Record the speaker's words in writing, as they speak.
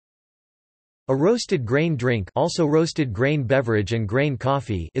A roasted grain drink, also roasted grain beverage and grain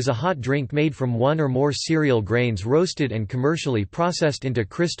coffee, is a hot drink made from one or more cereal grains roasted and commercially processed into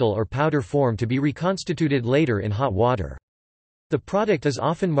crystal or powder form to be reconstituted later in hot water. The product is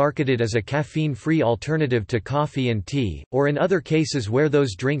often marketed as a caffeine-free alternative to coffee and tea, or in other cases where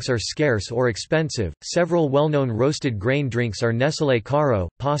those drinks are scarce or expensive. Several well-known roasted grain drinks are Nestlé Caro,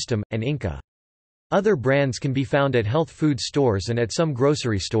 Postum, and Inca. Other brands can be found at health food stores and at some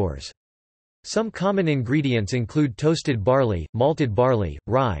grocery stores. Some common ingredients include toasted barley, malted barley,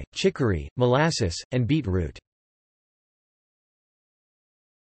 rye, chicory, molasses, and beetroot.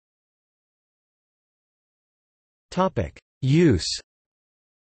 Use.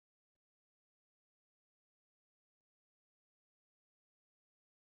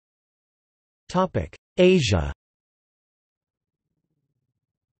 Asia.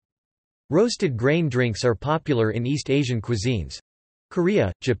 Roasted grain drinks are popular in East Asian cuisines.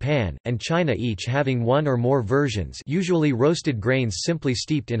 Korea, Japan, and China each having one or more versions, usually roasted grains simply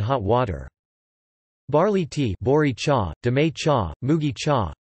steeped in hot water. Barley tea, bori cha, damay cha, mugi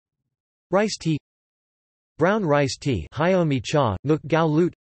cha. Rice tea, brown rice tea, hyomi cha, nguk gao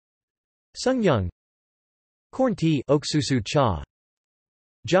lut. Sungyeong. Corn tea, oksusu cha.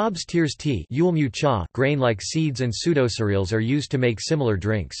 Jobs tears tea, yulmu cha. Grain-like seeds and pseudocereals are used to make similar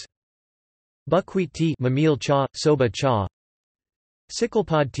drinks. Buckwheat tea, mamil cha, soba cha.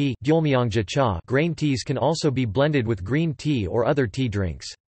 Sicklepod tea, gyolmyeongja cha. Grain teas can also be blended with green tea or other tea drinks.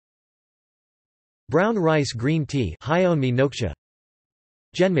 Brown rice green tea, hyeonmi nokcha.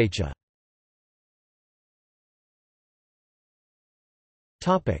 Genmaicha.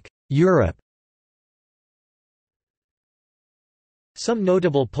 Europe. Some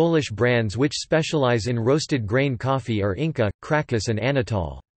notable Polish brands which specialize in roasted grain coffee are Inca, Krakus and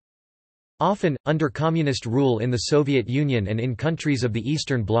Anatol. Often, under communist rule in the Soviet Union and in countries of the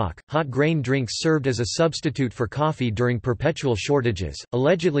Eastern Bloc, hot grain drinks served as a substitute for coffee during perpetual shortages,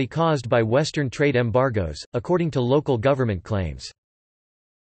 allegedly caused by Western trade embargoes, according to local government claims.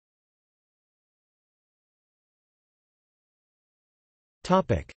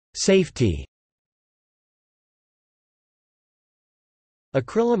 Safety.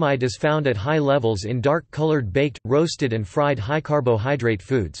 Acrylamide is found at high levels in dark-colored baked, roasted and fried high-carbohydrate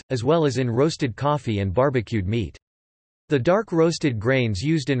foods, as well as in roasted coffee and barbecued meat. The dark roasted grains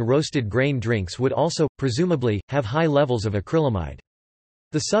used in roasted grain drinks would also, presumably, have high levels of acrylamide.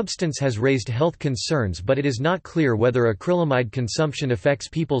 The substance has raised health concerns, but it is not clear whether acrylamide consumption affects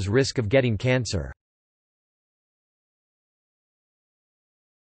people's risk of getting cancer.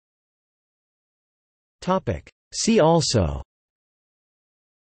 See also: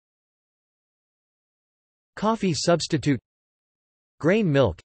 coffee substitute, grain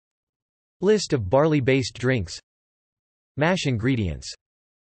milk, list of barley-based drinks, mash ingredients.